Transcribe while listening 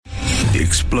The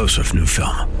explosive new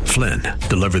film, Flynn,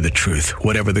 deliver the truth,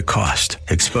 whatever the cost,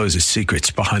 exposes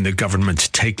secrets behind the government's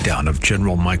takedown of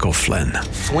General Michael Flynn.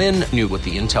 Flynn knew what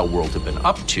the intel world had been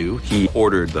up to. He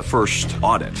ordered the first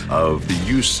audit of the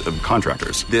use of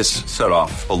contractors. This set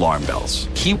off alarm bells.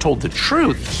 He told the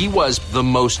truth. He was the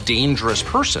most dangerous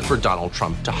person for Donald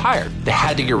Trump to hire. They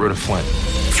had to get rid of Flynn.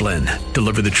 Flynn,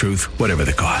 deliver the truth, whatever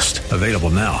the cost. Available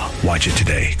now. Watch it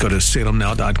today. Go to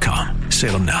salemnow.com.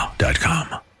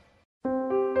 salemnow.com.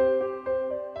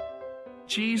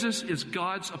 Jesus is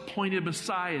God's appointed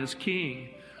Messiah as King.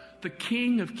 The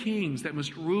King of Kings that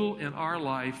must rule in our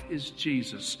life is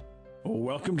Jesus.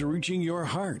 Welcome to Reaching Your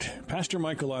Heart. Pastor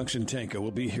Michael Oxentenko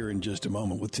will be here in just a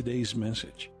moment with today's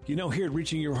message. You know, here at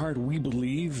Reaching Your Heart, we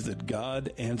believe that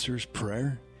God answers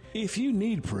prayer. If you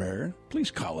need prayer,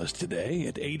 please call us today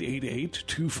at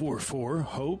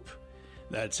 888-244-HOPE.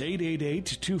 That's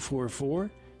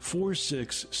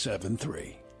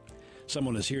 888-244-4673.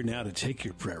 Someone is here now to take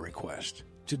your prayer request.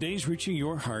 Today's Reaching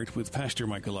Your Heart with Pastor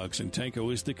Michael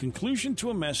Oxentenko is the conclusion to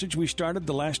a message we started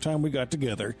the last time we got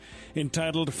together,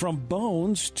 entitled From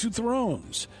Bones to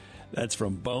Thrones. That's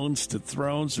From Bones to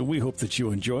Thrones, and we hope that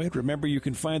you enjoy it. Remember, you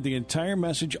can find the entire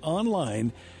message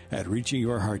online at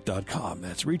reachingyourheart.com.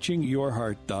 That's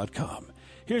reachingyourheart.com.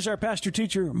 Here's our pastor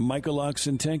teacher, Michael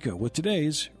Oxentenko, with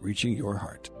today's Reaching Your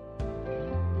Heart.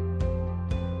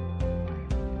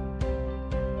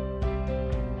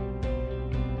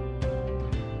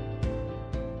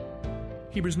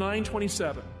 Hebrews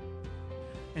 9:27.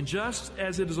 And just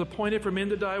as it is appointed for men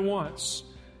to die once,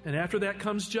 and after that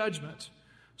comes judgment,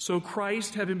 so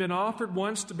Christ, having been offered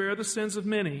once to bear the sins of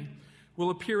many,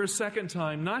 will appear a second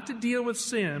time, not to deal with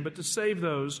sin, but to save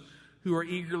those who are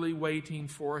eagerly waiting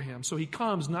for him. So he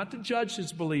comes not to judge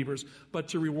his believers, but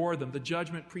to reward them. The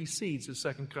judgment precedes his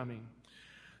second coming.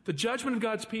 The judgment of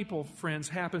God's people, friends,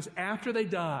 happens after they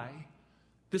die.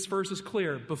 This verse is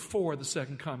clear, before the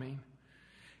second coming.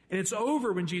 And it's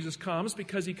over when Jesus comes,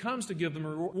 because he comes to give them a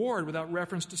reward without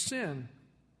reference to sin.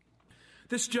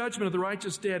 This judgment of the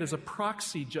righteous dead is a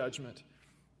proxy judgment.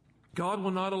 God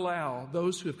will not allow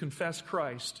those who have confessed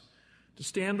Christ to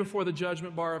stand before the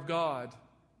judgment bar of God.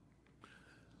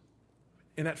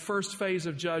 In that first phase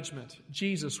of judgment,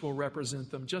 Jesus will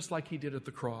represent them, just like he did at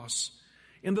the cross.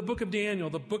 In the book of Daniel,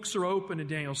 the books are open in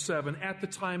Daniel 7 at the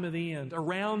time of the end,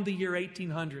 around the year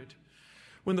 1800.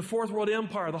 When the Fourth World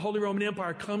Empire, the Holy Roman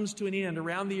Empire, comes to an end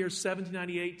around the year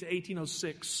 1798 to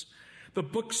 1806, the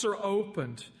books are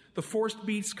opened. The fourth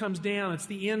beast comes down. It's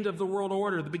the end of the world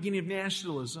order, the beginning of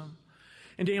nationalism.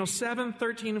 In Daniel 7,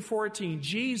 13, and 14,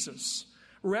 Jesus,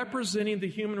 representing the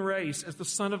human race as the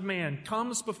Son of Man,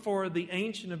 comes before the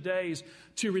Ancient of Days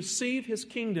to receive his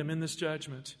kingdom in this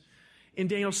judgment. In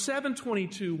Daniel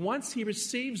 7:22, once he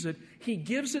receives it, he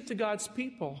gives it to God's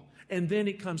people, and then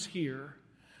it comes here.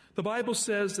 The Bible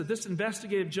says that this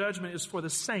investigative judgment is for the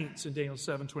saints in Daniel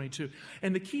 7:22.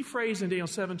 And the key phrase in Daniel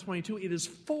 7:22, it is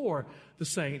for the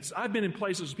saints. I've been in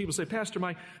places where people say, Pastor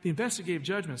Mike, the investigative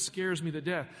judgment scares me to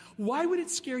death. Why would it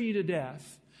scare you to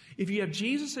death? If you have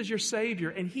Jesus as your Savior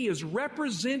and he is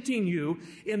representing you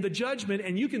in the judgment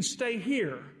and you can stay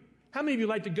here. How many of you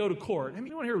like to go to court?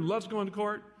 Anyone here who loves going to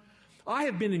court? I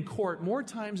have been in court more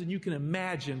times than you can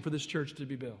imagine for this church to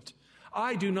be built.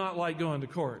 I do not like going to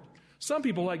court. Some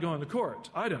people like going to court.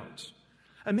 I don't.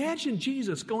 Imagine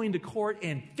Jesus going to court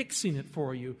and fixing it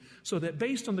for you so that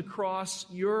based on the cross,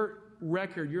 your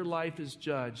record, your life is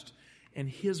judged, and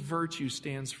his virtue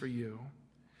stands for you.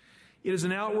 It is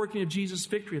an outworking of Jesus'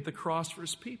 victory at the cross for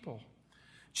his people.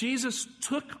 Jesus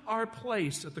took our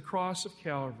place at the cross of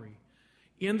Calvary.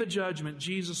 In the judgment,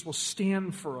 Jesus will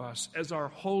stand for us as our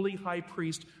holy high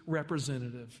priest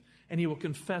representative, and he will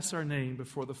confess our name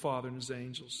before the Father and his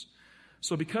angels.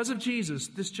 So because of Jesus,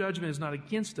 this judgment is not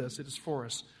against us, it is for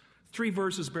us. 3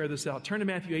 verses bear this out. Turn to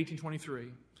Matthew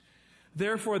 18:23.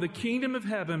 Therefore, the kingdom of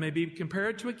heaven may be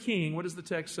compared to a king. What does the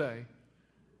text say?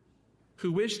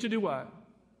 Who wished to do what?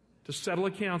 To settle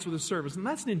accounts with his servants. And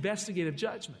that's an investigative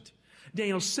judgment.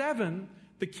 Daniel 7,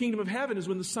 the kingdom of heaven is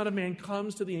when the Son of Man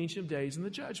comes to the Ancient of Days in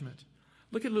the judgment.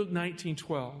 Look at Luke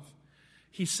 19:12.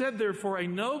 He said, therefore, a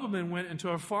nobleman went into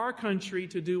a far country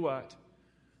to do what?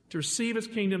 To receive his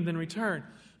kingdom, then return.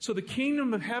 So the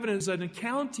kingdom of heaven is an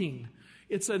accounting.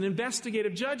 It's an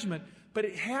investigative judgment. But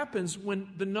it happens when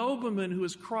the nobleman who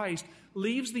is Christ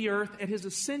leaves the earth at his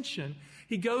ascension.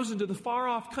 He goes into the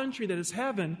far-off country that is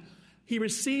heaven. He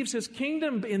receives his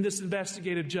kingdom in this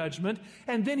investigative judgment,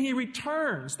 and then he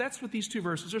returns. That's what these 2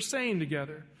 verses are saying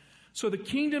together. So the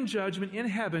kingdom judgment in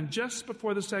heaven just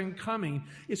before the second coming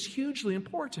is hugely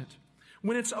important.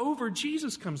 When it's over,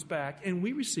 Jesus comes back and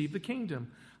we receive the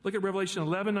kingdom. Look at Revelation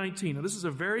 11:19. Now, this is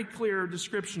a very clear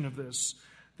description of this.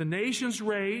 The nations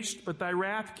raged, but thy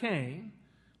wrath came.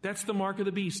 That's the mark of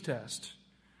the beast test.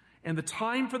 And the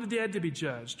time for the dead to be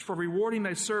judged, for rewarding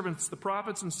thy servants, the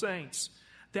prophets and saints.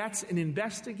 That's an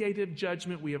investigative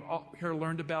judgment we have all here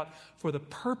learned about for the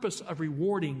purpose of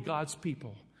rewarding God's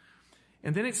people.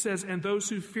 And then it says, and those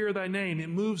who fear thy name. It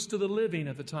moves to the living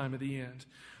at the time of the end.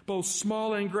 Both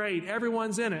small and great,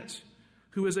 everyone's in it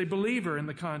who is a believer in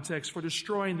the context for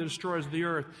destroying the destroyers of the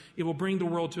earth. It will bring the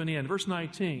world to an end. Verse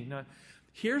 19. Now,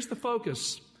 here's the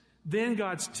focus. Then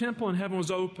God's temple in heaven was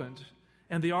opened,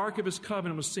 and the ark of his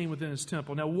covenant was seen within his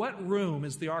temple. Now, what room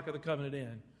is the ark of the covenant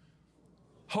in?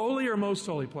 Holy or most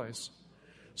holy place?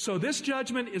 So this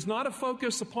judgment is not a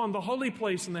focus upon the holy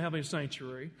place in the heavenly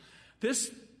sanctuary.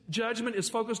 This judgment is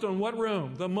focused on what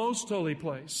room? The most holy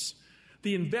place.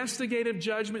 The investigative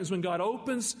judgment is when God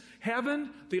opens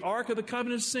heaven, the Ark of the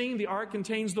Covenant is seen, the Ark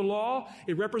contains the law,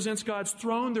 it represents God's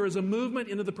throne, there is a movement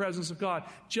into the presence of God,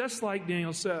 just like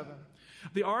Daniel 7.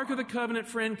 The Ark of the Covenant,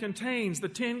 friend, contains the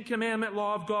 10 Commandment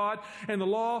law of God, and the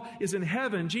law is in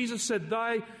heaven. Jesus said,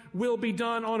 thy will be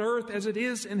done on earth as it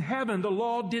is in heaven. The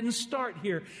law didn't start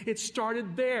here. It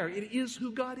started there. It is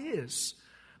who God is.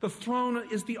 The throne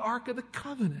is the Ark of the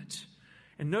Covenant.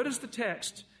 And notice the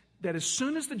text, that as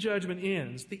soon as the judgment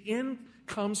ends, the end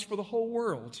comes for the whole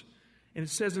world. And it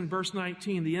says in verse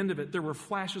 19, the end of it, there were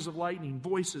flashes of lightning,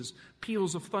 voices,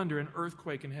 peals of thunder, an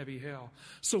earthquake, and heavy hail.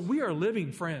 So we are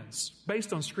living, friends,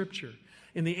 based on Scripture,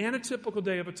 in the antitypical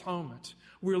day of atonement.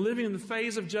 We're living in the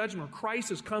phase of judgment. Christ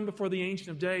has come before the Ancient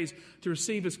of Days to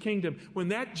receive his kingdom. When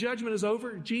that judgment is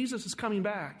over, Jesus is coming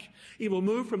back. He will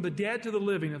move from the dead to the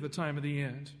living at the time of the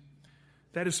end.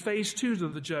 That is phase 2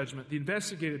 of the judgment, the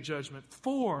investigative judgment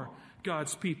for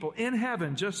God's people in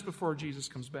heaven just before Jesus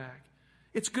comes back.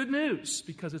 It's good news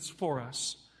because it's for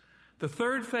us. The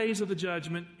third phase of the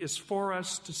judgment is for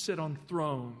us to sit on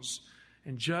thrones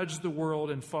and judge the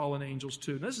world and fallen angels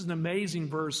too. Now, this is an amazing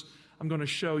verse I'm going to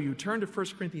show you. Turn to 1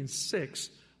 Corinthians 6.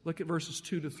 Look at verses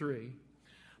 2 to 3.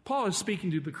 Paul is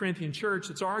speaking to the Corinthian church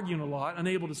that's arguing a lot,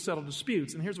 unable to settle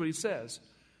disputes. And here's what he says.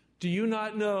 Do you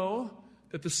not know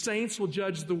that the saints will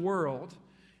judge the world?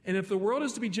 And if the world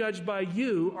is to be judged by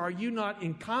you, are you not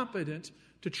incompetent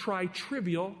to try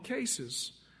trivial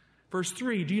cases? Verse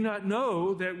 3, do you not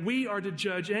know that we are to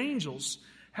judge angels?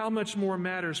 How much more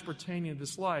matters pertaining to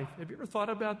this life? Have you ever thought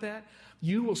about that?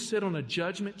 You will sit on a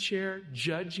judgment chair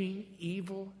judging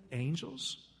evil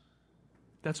angels?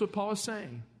 That's what Paul is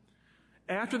saying.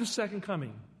 After the second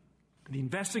coming, the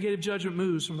investigative judgment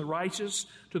moves from the righteous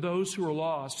to those who are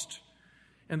lost.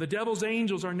 And the devil's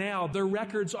angels are now, their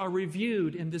records are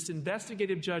reviewed in this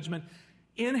investigative judgment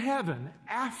in heaven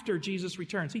after Jesus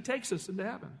returns. He takes us into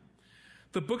heaven.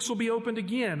 The books will be opened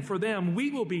again for them.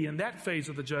 We will be in that phase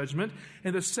of the judgment.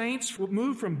 And the saints will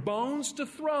move from bones to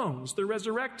thrones. They're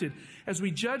resurrected as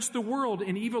we judge the world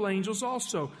and evil angels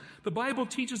also. The Bible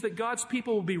teaches that God's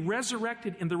people will be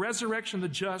resurrected in the resurrection of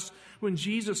the just when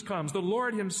Jesus comes. The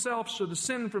Lord himself shall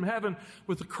descend from heaven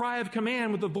with a cry of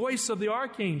command, with the voice of the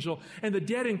archangel. And the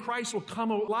dead in Christ will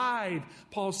come alive,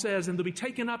 Paul says, and they'll be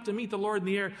taken up to meet the Lord in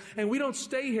the air. And we don't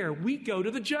stay here. We go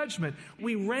to the judgment.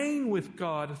 We reign with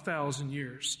God 1,000 years.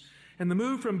 And the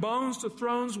move from bones to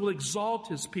thrones will exalt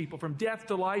his people. From death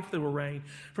to life they will reign.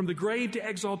 From the grave to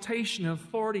exaltation and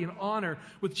authority and honor.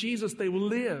 With Jesus they will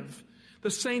live. The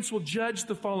saints will judge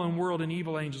the fallen world and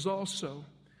evil angels also.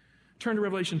 Turn to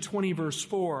Revelation 20, verse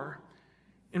 4.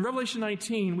 In Revelation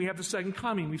 19, we have the second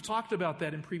coming. We've talked about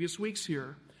that in previous weeks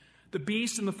here. The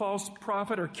beast and the false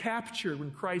prophet are captured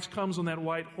when Christ comes on that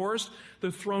white horse,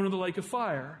 the throne of the lake of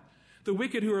fire. The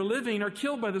wicked who are living are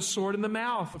killed by the sword in the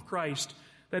mouth of Christ.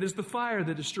 That is the fire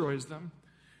that destroys them.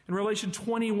 In Revelation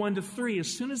 21-3, as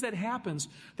soon as that happens,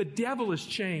 the devil is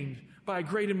chained by a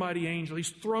great and mighty angel. He's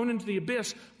thrown into the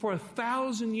abyss for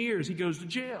 1,000 years. He goes to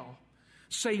jail.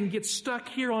 Satan gets stuck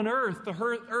here on earth. The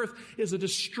earth is a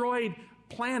destroyed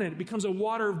planet. It becomes a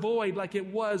water void like it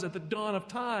was at the dawn of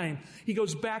time. He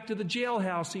goes back to the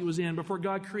jailhouse he was in before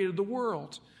God created the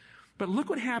world. But look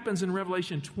what happens in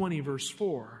Revelation 20, verse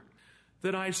 4.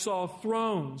 Then I saw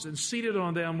thrones, and seated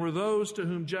on them were those to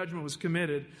whom judgment was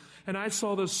committed. And I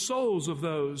saw the souls of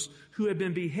those who had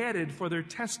been beheaded for their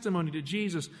testimony to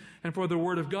Jesus and for the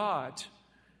word of God,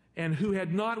 and who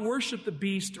had not worshipped the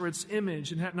beast or its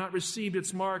image, and had not received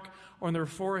its mark on their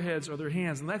foreheads or their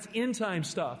hands. And that's end time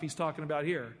stuff he's talking about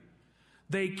here.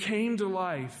 They came to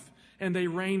life, and they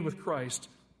reigned with Christ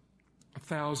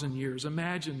 1,000 years.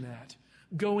 Imagine that.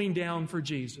 Going down for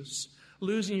Jesus.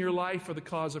 Losing your life for the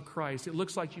cause of Christ. It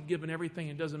looks like you've given everything.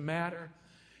 It doesn't matter.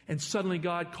 And suddenly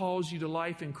God calls you to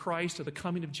life in Christ at the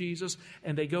coming of Jesus,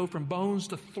 and they go from bones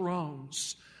to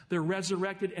thrones. They're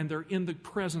resurrected and they're in the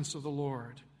presence of the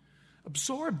Lord.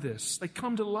 Absorb this. They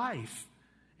come to life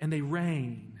and they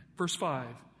reign. Verse 5.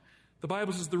 The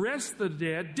Bible says the rest of the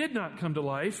dead did not come to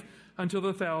life until the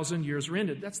 1,000 years were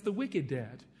ended. That's the wicked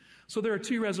dead. So there are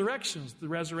two resurrections. The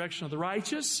resurrection of the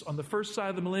righteous on the first side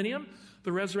of the millennium,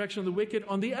 the resurrection of the wicked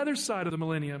on the other side of the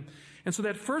millennium. And so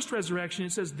that first resurrection,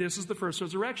 it says this is the first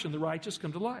resurrection. The righteous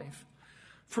come to life.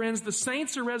 Friends, the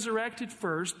saints are resurrected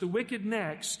first, the wicked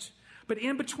next. But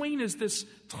in between is this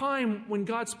time when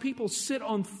God's people sit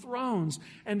on thrones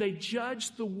and they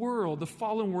judge the world, the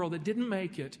fallen world that didn't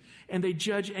make it, and they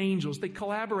judge angels. They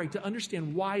collaborate to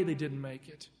understand why they didn't make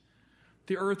it.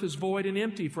 The earth is void and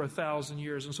empty for 1,000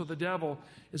 years, and so the devil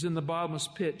is in the bottomless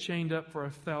pit, chained up for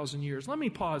 1,000 years. Let me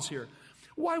pause here.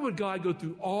 Why would God go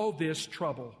through all this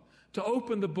trouble to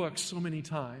open the book so many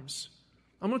times?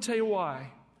 I'm going to tell you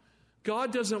why.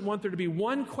 God doesn't want there to be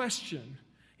one question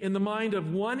in the mind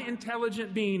of one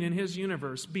intelligent being in His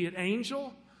universe, be it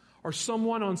angel or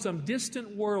someone on some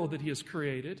distant world that He has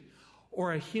created,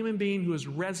 or a human being who is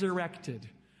resurrected,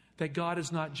 that God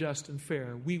is not just and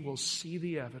fair. We will see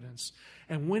the evidence.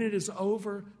 And when it is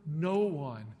over, no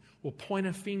one will point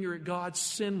a finger at God.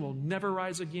 Sin will never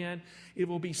rise again. It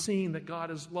will be seen that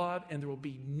God is love, and there will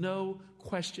be no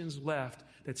questions left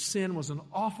that sin was an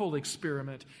awful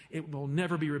experiment. It will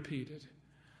never be repeated.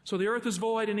 So the earth is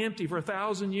void and empty for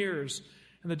 1,000 years,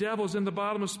 and the devil is in the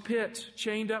bottomless pit,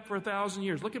 chained up for 1,000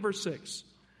 years. Look at verse 6.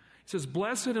 It says,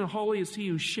 "Blessed and holy is he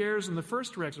who shares in the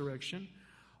first resurrection.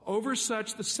 Over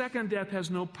such the second death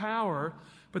has no power,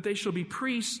 but they shall be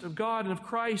priests of God and of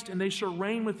Christ, and they shall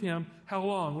reign with Him." How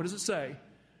long? What does it say?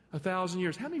 1,000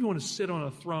 years. How many of you want to sit on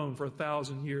a throne for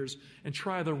 1,000 years and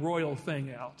try the royal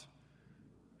thing out?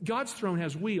 God's throne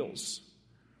has wheels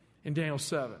in Daniel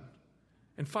 7,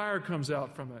 and fire comes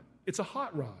out from it. It's a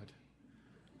hot rod.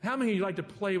 How many of you like to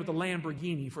play with a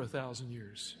Lamborghini for 1,000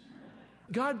 years?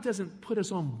 God doesn't put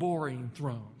us on boring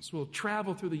thrones. We'll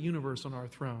travel through the universe on our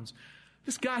thrones.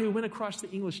 This guy who went across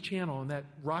the English Channel on that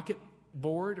rocket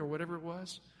board or whatever it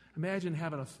was, imagine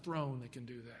having a throne that can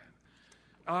do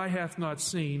that. Eye hath not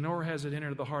seen, nor has it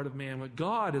entered the heart of man, what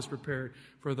God has prepared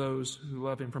for those who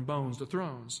love Him, from bones to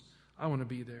thrones. I want to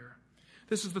be there.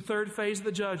 This is the third phase of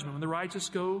the judgment. When the righteous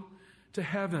go to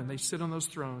heaven, they sit on those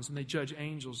thrones and they judge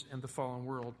angels and the fallen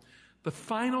world. The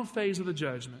final phase of the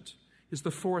judgment is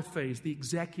the fourth phase, the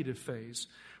executive phase.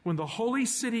 When the holy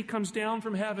city comes down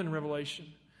from heaven, Revelation,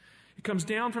 it comes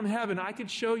down from heaven. I could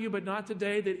show you, but not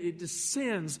today, that it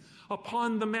descends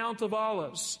upon the Mount of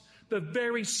Olives, the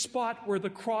very spot where the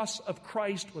cross of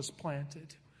Christ was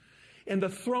planted. And the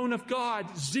throne of God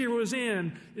zeroes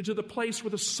in into the place where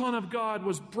the Son of God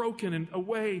was broken and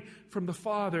away from the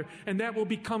Father. And that will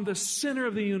become the center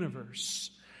of the universe.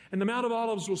 And the Mount of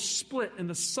Olives will split, and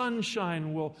the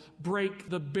sunshine will break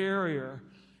the barrier.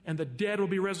 And the dead will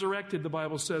be resurrected, the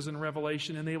Bible says in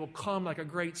Revelation, and they will come like a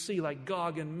great sea, like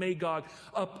Gog and Magog,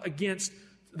 up against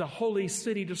the holy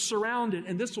city to surround it.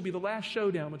 And this will be the last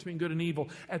showdown between good and evil.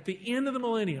 At the end of the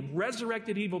millennium,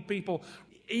 resurrected evil people,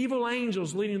 evil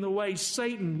angels leading the way,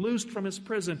 Satan loosed from his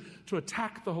prison to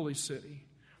attack the holy city.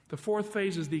 The fourth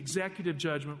phase is the executive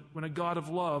judgment, when a God of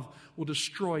love will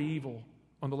destroy evil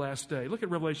on the last day. Look at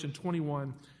Revelation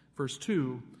 21, verse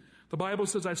 2. The Bible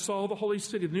says, "I saw the holy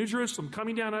city, the New Jerusalem,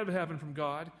 coming down out of heaven from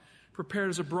God, prepared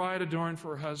as a bride adorned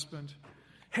for her husband."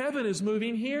 Heaven is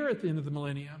moving here at the end of the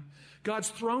millennium. God's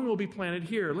throne will be planted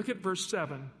here. Look at verse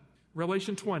 7,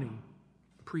 Revelation 20,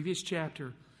 previous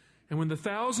chapter. "And when the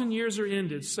 1,000 years are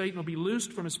ended, Satan will be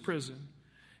loosed from his prison.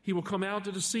 He will come out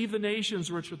to deceive the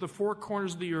nations which are at the four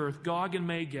corners of the earth, Gog and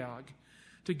Magog,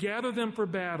 to gather them for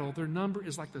battle. Their number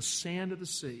is like the sand of the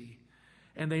sea.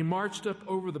 And they marched up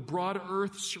over the broad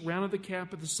earth, surrounded the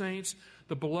camp of the saints,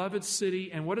 the beloved city."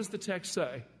 And what does the text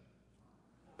say?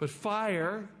 "But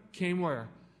fire came" where?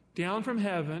 "Down from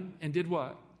heaven," and did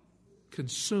what?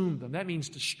 "Consumed them." That means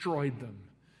destroyed them.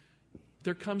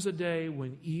 There comes a day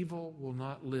when evil will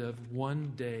not live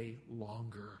one day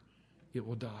longer. It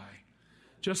will die.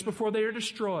 Just before they are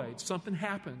destroyed, something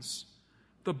happens.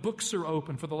 The books are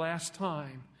open for the last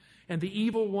time, and the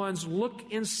evil ones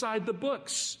look inside the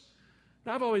books.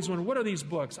 Now, I've always wondered, what are these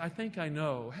books? I think I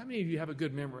know. How many of you have a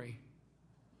good memory?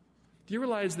 Do you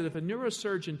realize that if a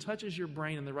neurosurgeon touches your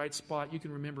brain in the right spot, you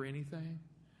can remember anything?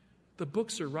 The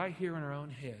books are right here in our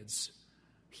own heads.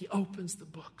 He opens the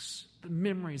books, the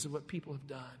memories of what people have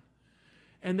done.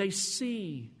 And they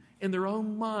see in their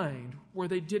own mind where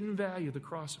they didn't value the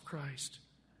cross of Christ.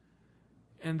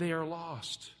 And they are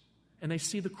lost. and they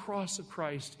see the cross of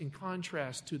Christ in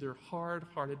contrast to their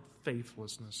hard-hearted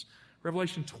faithlessness.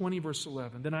 Revelation 20, verse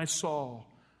 11, "Then I saw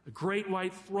a great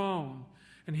white throne,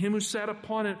 and him who sat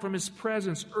upon it. From his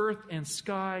presence, earth and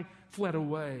sky fled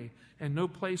away, and no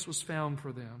place was found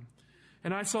for them.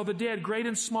 And I saw the dead, great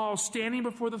and small, standing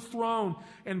before the throne,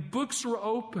 and books were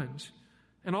opened.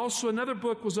 And also another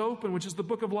book was opened, which is the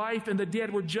book of life, and the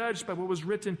dead were judged by what was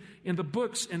written in the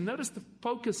books." And notice the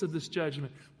focus of this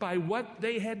judgment: by what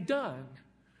they had done.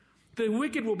 The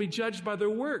wicked will be judged by their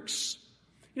works.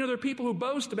 You know, there are people who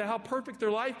boast about how perfect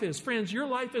their life is. Friends, your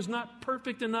life is not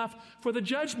perfect enough for the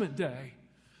judgment day.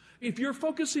 If you're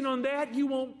focusing on that, you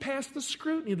won't pass the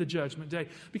scrutiny of the judgment day,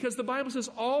 because the Bible says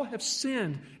all have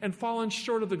sinned and fallen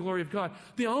short of the glory of God.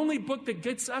 The only book that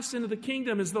gets us into the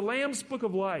kingdom is the Lamb's book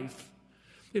of life.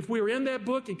 If we are in that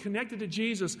book and connected to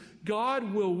Jesus,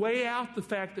 God will weigh out the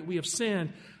fact that we have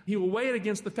sinned. He will weigh it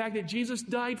against the fact that Jesus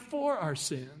died for our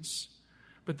sins.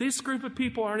 But this group of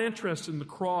people aren't interested in the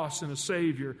cross and a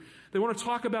Savior. They want to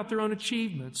talk about their own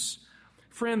achievements.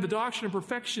 Friend, the doctrine of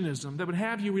perfectionism that would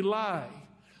have you rely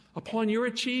upon your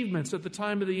achievements at the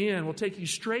time of the end will take you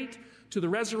straight to the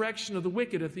resurrection of the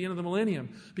wicked at the end of the millennium,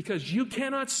 because you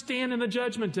cannot stand in the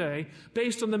judgment day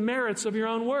based on the merits of your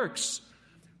own works.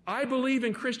 I believe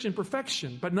in Christian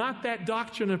perfection, but not that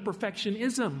doctrine of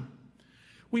perfectionism.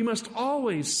 We must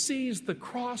always seize the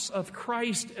cross of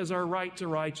Christ as our right to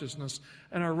righteousness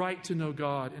and our right to know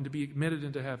God and to be admitted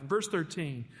into heaven. Verse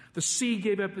 13, "The sea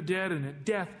gave up the dead in it.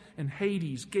 Death and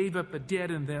Hades gave up the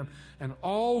dead in them, and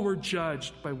all were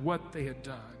judged by what they had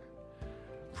done."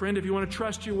 Friend, if you want to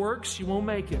trust your works, you won't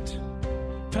make it.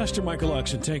 Pastor Michael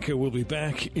Oxentenko will be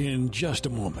back in just a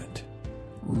moment.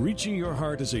 Reaching Your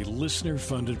Heart is a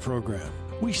listener-funded program.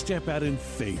 We step out in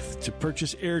faith to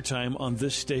purchase airtime on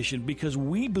this station because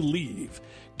we believe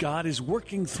God is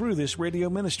working through this radio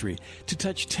ministry to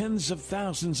touch tens of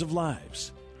thousands of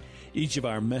lives. Each of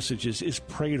our messages is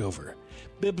prayed over,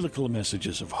 biblical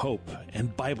messages of hope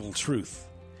and Bible truth.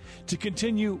 To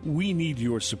continue, we need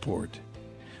your support.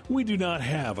 We do not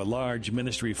have a large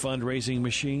ministry fundraising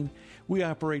machine. We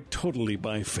operate totally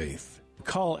by faith.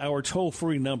 Call our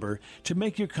toll-free number to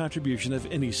make your contribution of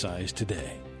any size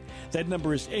today. That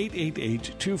number is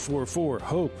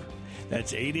 888-244-HOPE.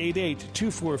 That's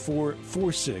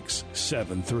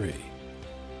 888-244-4673.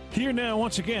 Here now,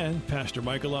 once again, Pastor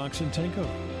Michael Oxentenko.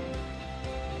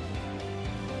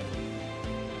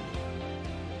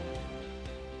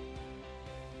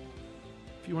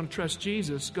 If you want to trust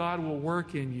Jesus, God will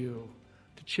work in you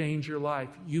to change your life.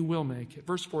 You will make it.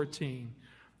 Verse 14,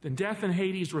 "Then death and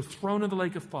Hades were thrown in the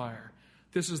lake of fire."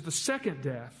 This is the second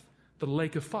death, the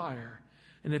lake of fire.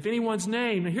 "And if anyone's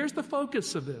name," now here's the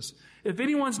focus of this, "if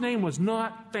anyone's name was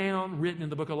not found written in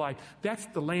the book of life," that's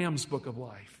the Lamb's book of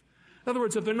life. In other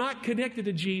words, if they're not connected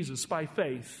to Jesus by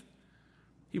faith,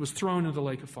 he was thrown into the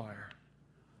lake of fire.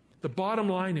 The bottom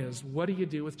line is, what do you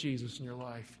do with Jesus in your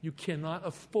life? You cannot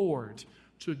afford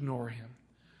to ignore him.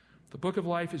 The book of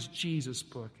life is Jesus'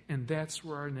 book, and that's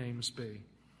where our names be.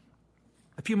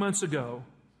 A few months ago,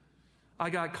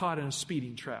 I got caught in a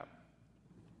speeding trap.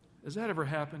 Has that ever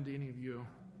happened to any of you?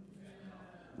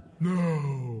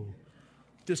 No.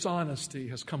 Dishonesty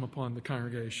has come upon the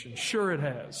congregation. Sure it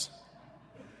has.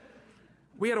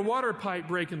 We had a water pipe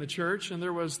break in the church, and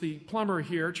there was the plumber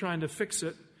here trying to fix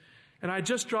it. And I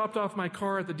just dropped off my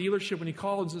car at the dealership when he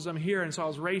called and says, "I'm here." And so I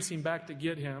was racing back to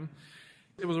get him.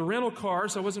 It was a rental car,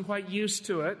 so I wasn't quite used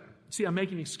to it. See, I'm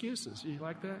making excuses. You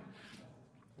like that?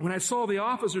 When I saw the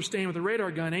officer standing with a radar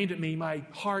gun aimed at me, my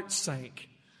heart sank.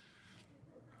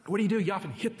 What do? You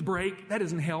often hit the brake. That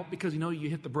doesn't help because you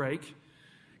hit the brake.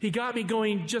 He got me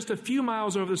going just a few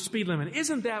miles over the speed limit.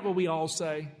 Isn't that what we all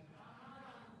say?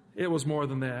 It was more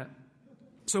than that.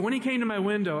 So when he came to my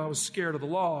window, I was scared of the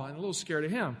law and a little scared of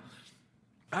him.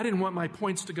 I didn't want my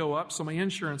points to go up, so my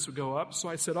insurance would go up. So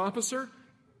I said, "Officer,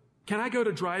 can I go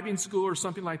to driving school or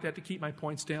something like that to keep my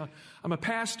points down? I'm a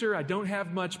pastor. I don't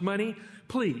have much money.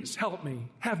 Please help me.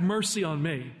 Have mercy on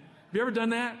me." Have you ever done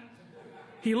that?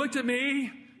 He looked at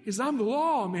me. He said, "I'm the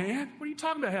law, man. What are you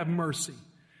talking about, have mercy?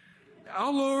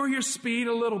 I'll lower your speed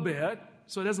a little bit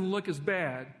so it doesn't look as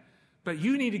bad, but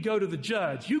you need to go to the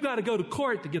judge. You got to go to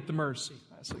court to get the mercy."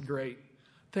 I said, "Great.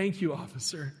 Thank you,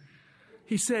 officer."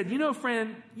 He said,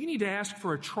 "Friend, you need to ask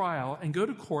for a trial and go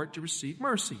to court to receive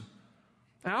mercy."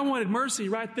 And I wanted mercy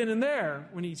right then and there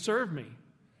when he served me.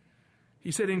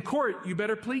 He said, "In court, you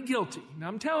better plead guilty." Now,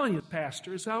 I'm telling you,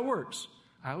 Pastor, it's how it works.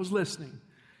 I was listening.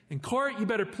 In court, you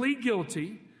better plead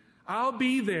guilty. I'll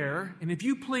be there, and if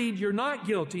you plead you're not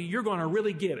guilty, you're going to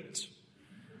really get it.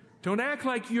 Don't act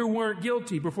like you weren't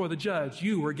guilty before the judge.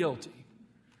 You were guilty.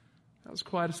 That was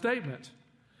quite a statement.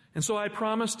 And so I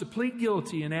promised to plead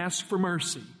guilty and ask for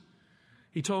mercy.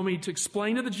 He told me to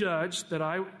explain to the judge that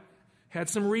I had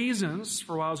some reasons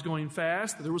for why I was going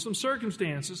fast, that there were some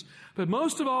circumstances, but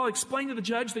most of all, explain to the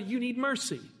judge that you need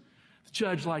mercy. The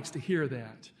judge likes to hear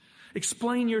that.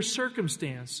 Explain your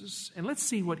circumstances, and let's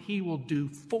see what he will do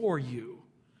for you,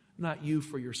 not you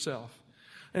for yourself.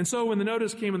 And so when the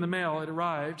notice came in the mail, it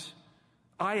arrived,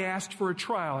 I asked for a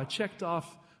trial. I checked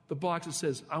off the box that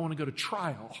says, I want to go to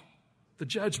trial, the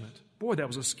judgment. Boy, that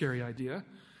was a scary idea.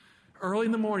 Early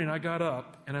in the morning, I got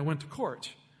up and I went to court.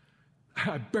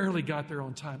 I barely got there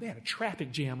on time. They had a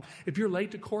traffic jam. If you're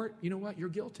late to court, you know what? You're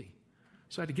guilty.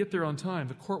 So I had to get there on time.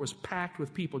 The court was packed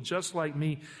with people just like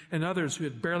me and others who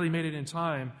had barely made it in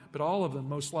time, but all of them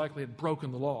most likely had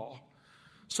broken the law.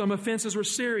 Some offenses were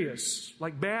serious,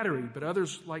 like battery, but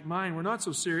others, like mine, were not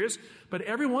so serious. But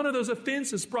every one of those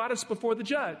offenses brought us before the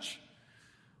judge.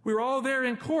 We were all there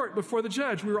in court before the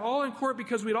judge. We were all in court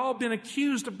because we'd all been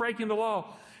accused of breaking the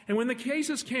law. And when the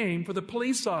cases came for the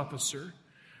police officer,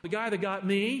 the guy that got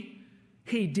me,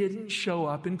 he didn't show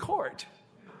up in court.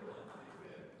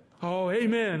 Oh,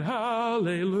 amen.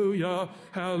 Hallelujah.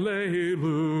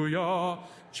 Hallelujah.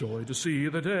 Joy to see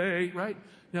the day. Right?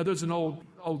 Now, there's an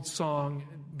old song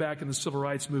back in the civil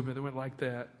rights movement that went like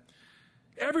that.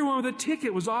 Everyone with a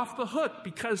ticket was off the hook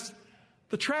because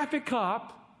the traffic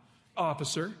cop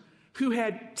officer who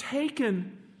had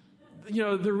taken,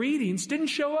 the readings didn't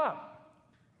show up.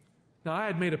 Now, I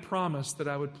had made a promise that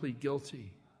I would plead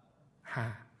guilty.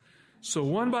 So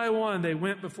one by one, they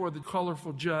went before the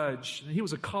colorful judge. And he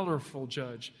was a colorful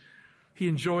judge. He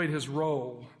enjoyed his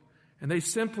role. And they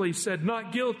simply said,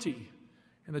 not guilty.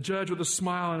 And the judge, with a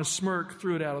smile and a smirk,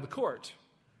 threw it out of the court.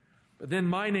 But then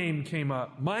my name came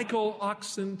up, Michael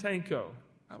Oxentenko.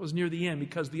 That was near the end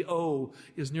because the O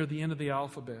is near the end of the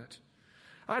alphabet.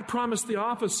 I'd promised the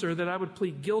officer that I would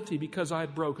plead guilty because I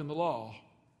had broken the law.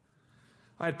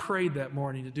 I had prayed that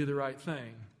morning to do the right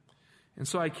thing. And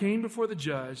so I came before the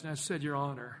judge and I said, Your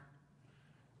Honor,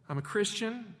 I'm a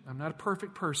Christian. I'm not a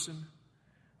perfect person.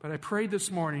 But I prayed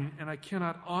this morning and I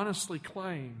cannot honestly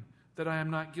claim that I am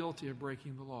not guilty of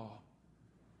breaking the law.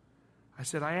 I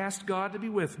said, I asked God to be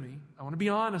with me. I want to be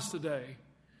honest today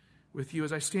with you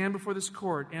as I stand before this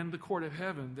court and the court of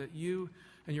heaven, that you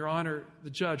and Your Honor, the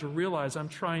judge, will realize I'm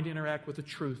trying to interact with the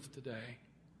truth today.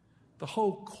 The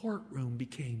whole courtroom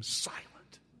became silent.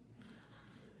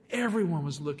 Everyone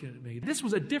was looking at me. This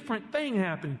was a different thing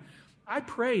happening. I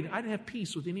prayed. I didn't have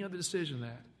peace with any other decision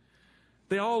that.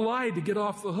 They all lied to get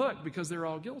off the hook because they're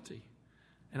all guilty.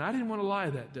 And I didn't want to lie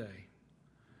that day.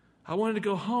 I wanted to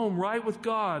go home right with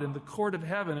God in the court of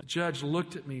heaven. The judge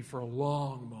looked at me for a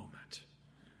long moment.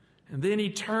 And then he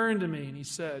turned to me and he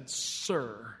said,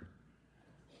 Sir,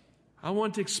 I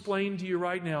want to explain to you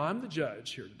right now, I'm the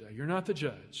judge here today. You're not the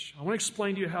judge. I want to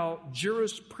explain to you how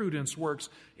jurisprudence works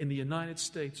in the United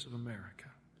States of America.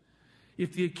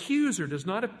 If the accuser does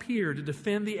not appear to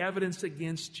defend the evidence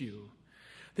against you,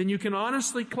 then you can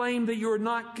honestly claim that you are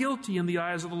not guilty in the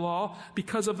eyes of the law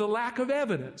because of the lack of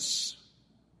evidence.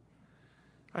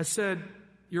 I said,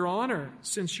 Your Honor,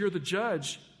 since you're the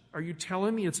judge, are you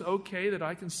telling me it's okay that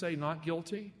I can say not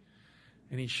guilty?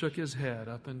 And he shook his head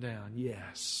up and down.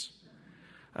 Yes.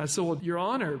 I said, well, Your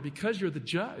Honor, because you're the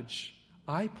judge,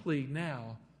 I plead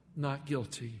now not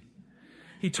guilty.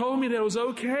 He told me that it was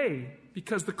okay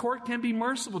because the court can be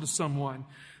merciful to someone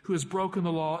who has broken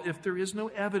the law if there is no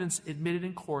evidence admitted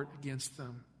in court against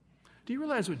them. Do you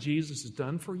realize what Jesus has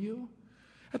done for you?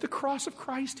 At the cross of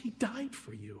Christ, He died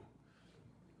for you.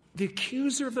 The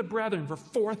accuser of the brethren for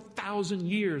 4,000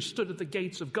 years stood at the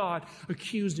gates of God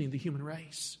accusing the human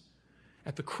race.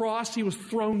 At the cross, He was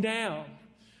thrown down.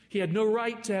 He had no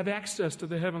right to have access to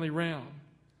the heavenly realm.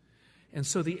 And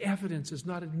so the evidence is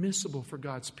not admissible for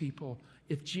God's people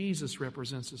if Jesus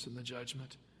represents us in the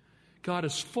judgment. God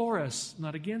is for us,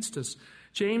 not against us.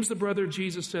 James, the brother of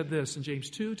Jesus, said this in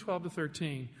James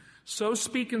 2:12-13. So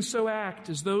speak and so act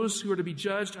as those who are to be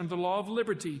judged under the law of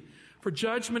liberty. For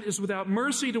judgment is without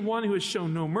mercy to one who has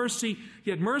shown no mercy,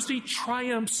 yet mercy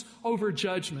triumphs over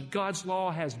judgment. God's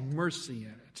law has mercy in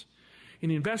it. In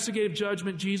the investigative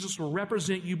judgment, Jesus will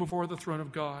represent you before the throne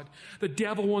of God. The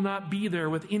devil will not be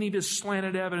there with any of his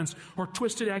slanted evidence or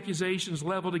twisted accusations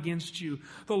leveled against you.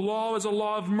 The law is a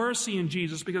law of mercy in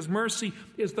Jesus because mercy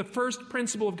is the first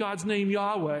principle of God's name,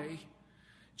 Yahweh.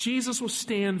 Jesus will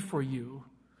stand for you.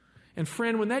 And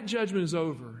friend, when that judgment is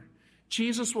over,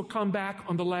 Jesus will come back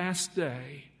on the last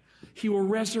day. He will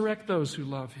resurrect those who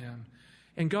love Him.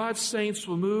 And God's saints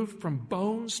will move from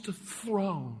bones to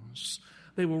thrones.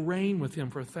 They will reign with Him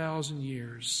for 1,000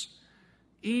 years.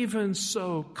 Even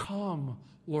so, come,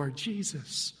 Lord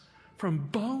Jesus, from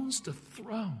bones to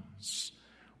thrones,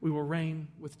 we will reign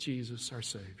with Jesus, our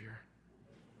Savior.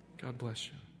 God bless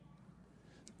you.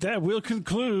 That will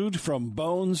conclude From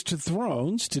Bones to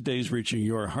Thrones, today's Reaching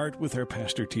Your Heart with our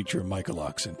pastor-teacher, Michael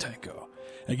Oxentenko.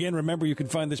 Again, remember, you can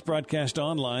find this broadcast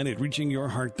online at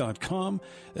reachingyourheart.com.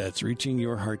 That's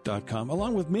reachingyourheart.com,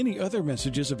 along with many other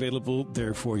messages available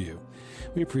there for you.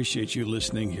 We appreciate you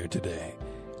listening here today.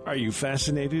 Are you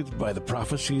fascinated by the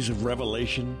prophecies of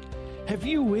Revelation? Have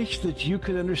you wished that you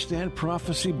could understand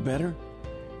prophecy better?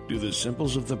 Do the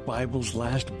symbols of the Bible's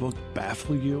last book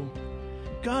baffle you?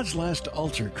 God's Last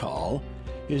Altar Call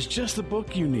is just the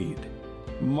book you need.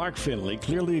 Mark Finley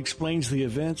clearly explains the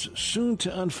events soon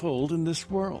to unfold in this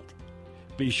world.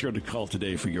 Be sure to call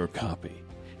today for your copy.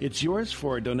 It's yours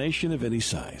for a donation of any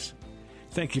size.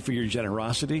 Thank you for your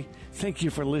generosity. Thank you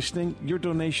for listening. Your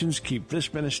donations keep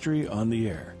this ministry on the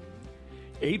air.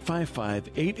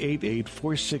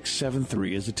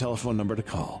 855-888-4673 is the telephone number to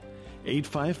call.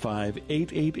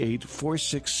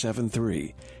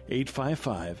 855-888-4673.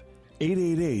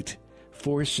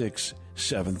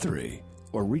 855-888-4673.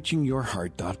 Or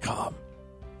reachingyourheart.com.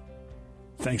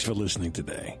 Thanks for listening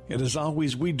today. And as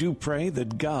always, we do pray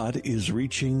that God is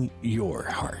reaching your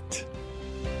heart.